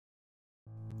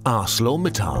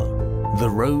ArcelorMittal, the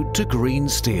road to green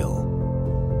steel.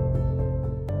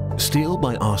 Steel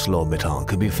by ArcelorMittal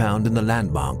can be found in the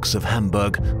landmarks of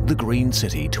Hamburg, the Green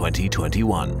City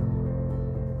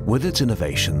 2021. With its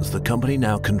innovations, the company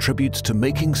now contributes to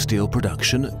making steel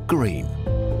production green.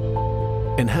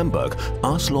 In Hamburg,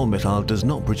 ArcelorMittal does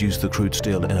not produce the crude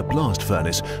steel in a blast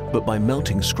furnace, but by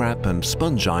melting scrap and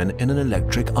sponge iron in an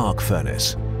electric arc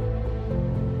furnace.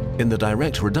 In the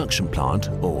direct reduction plant,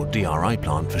 or DRI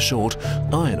plant for short,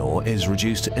 iron ore is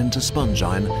reduced into sponge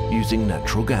iron using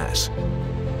natural gas.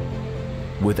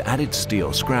 With added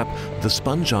steel scrap, the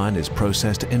sponge iron is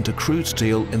processed into crude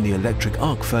steel in the electric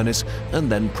arc furnace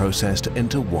and then processed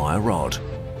into wire rod.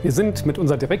 Wir sind mit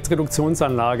unserer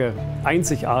Direktreduktionsanlage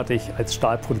einzigartig als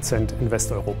Stahlproduzent in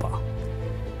Westeuropa.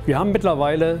 Wir haben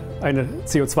mittlerweile eine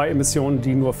CO2-Emission,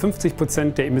 die nur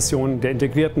 50% der Emissionen der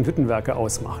integrierten Hüttenwerke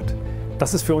ausmacht.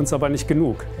 Das ist für uns aber nicht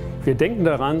genug. Wir denken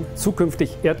daran,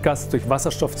 zukünftig Erdgas durch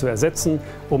Wasserstoff zu ersetzen,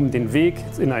 um den Weg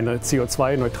in eine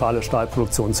CO2-neutrale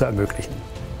Stahlproduktion zu ermöglichen.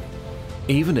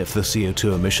 Even if the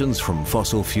CO2 emissions from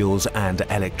fossil fuels and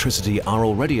electricity are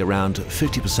already around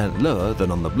 50% lower than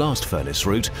on the blast furnace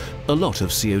route, a lot of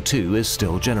CO2 is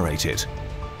still generated.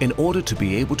 In order to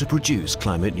be able to produce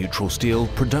climate-neutral steel,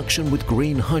 production with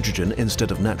green hydrogen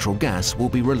instead of natural gas will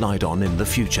be relied on in the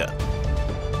future.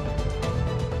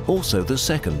 Also, the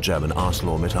second German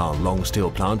ArcelorMittal long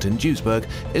steel plant in Duisburg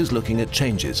is looking at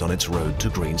changes on its road to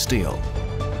green steel.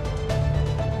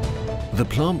 The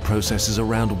plant processes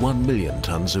around 1 million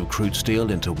tons of crude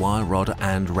steel into wire rod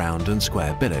and round and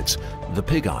square billets. The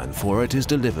pig iron for it is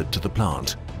delivered to the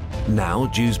plant. Now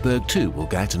Duisburg too will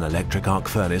get an electric arc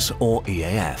furnace, or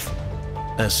EAF.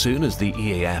 As soon as the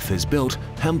EAF is built,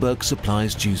 Hamburg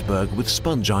supplies Duisburg with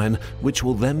sponge iron, which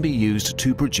will then be used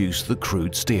to produce the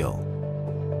crude steel.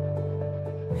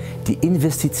 Die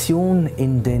Investition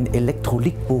in den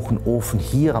Elektrolytbohrenofen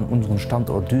hier an unserem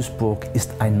Standort Duisburg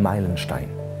ist ein Meilenstein.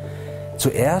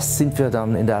 Zuerst sind wir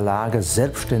dann in der Lage,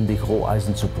 selbstständig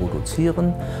Roheisen zu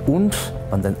produzieren, und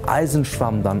wenn der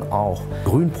Eisenschwamm dann auch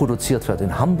grün produziert wird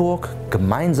in Hamburg,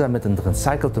 gemeinsam mit dem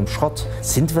recyceltem Schrott,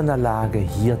 sind wir in der Lage,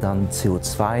 hier dann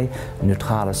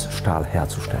CO2-neutrales Stahl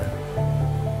herzustellen.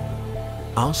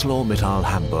 ArcelorMittal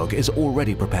Hamburg is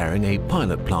already preparing a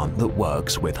pilot plant that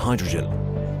works with hydrogen.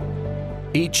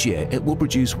 Each year it will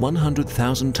produce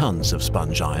 100,000 tons of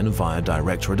sponge iron via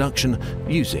direct reduction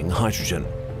using hydrogen.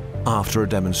 After a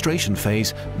demonstration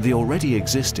phase, the already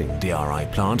existing DRI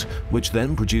plant, which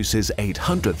then produces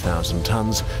 800,000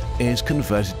 tons, is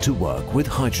converted to work with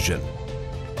hydrogen.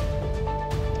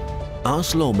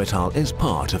 ArcelorMittal is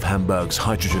part of Hamburg's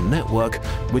hydrogen network,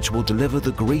 which will deliver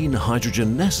the green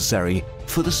hydrogen necessary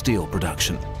for the steel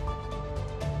production.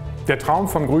 Der Traum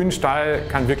vom grünen Stahl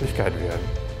kann Wirklichkeit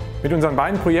werden. Mit unseren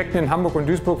beiden Projekten in Hamburg und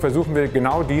Duisburg versuchen wir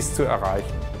genau dies zu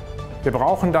erreichen. Wir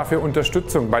brauchen dafür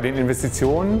Unterstützung bei den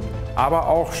Investitionen, aber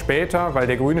auch später, weil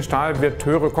der grüne Stahl wird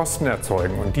höhere Kosten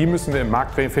erzeugen und die müssen wir im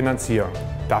Markt refinanzieren.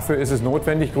 Dafür ist es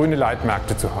notwendig, grüne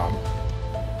Leitmärkte zu haben.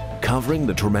 Covering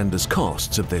the tremendous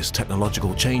costs of this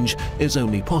technological change is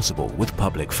only possible with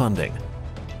public funding.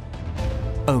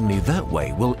 Only that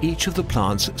way will each of the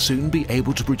plants soon be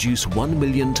able to produce 1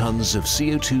 million tons of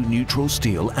CO2-neutral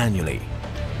steel annually.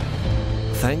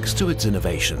 Thanks to its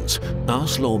innovations,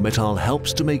 ArcelorMittal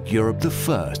helps to make Europe the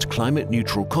first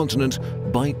climate-neutral continent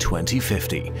by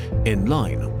 2050, in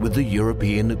line with the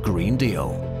European Green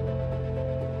Deal.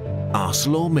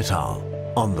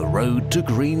 ArcelorMittal, on the road to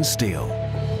green steel.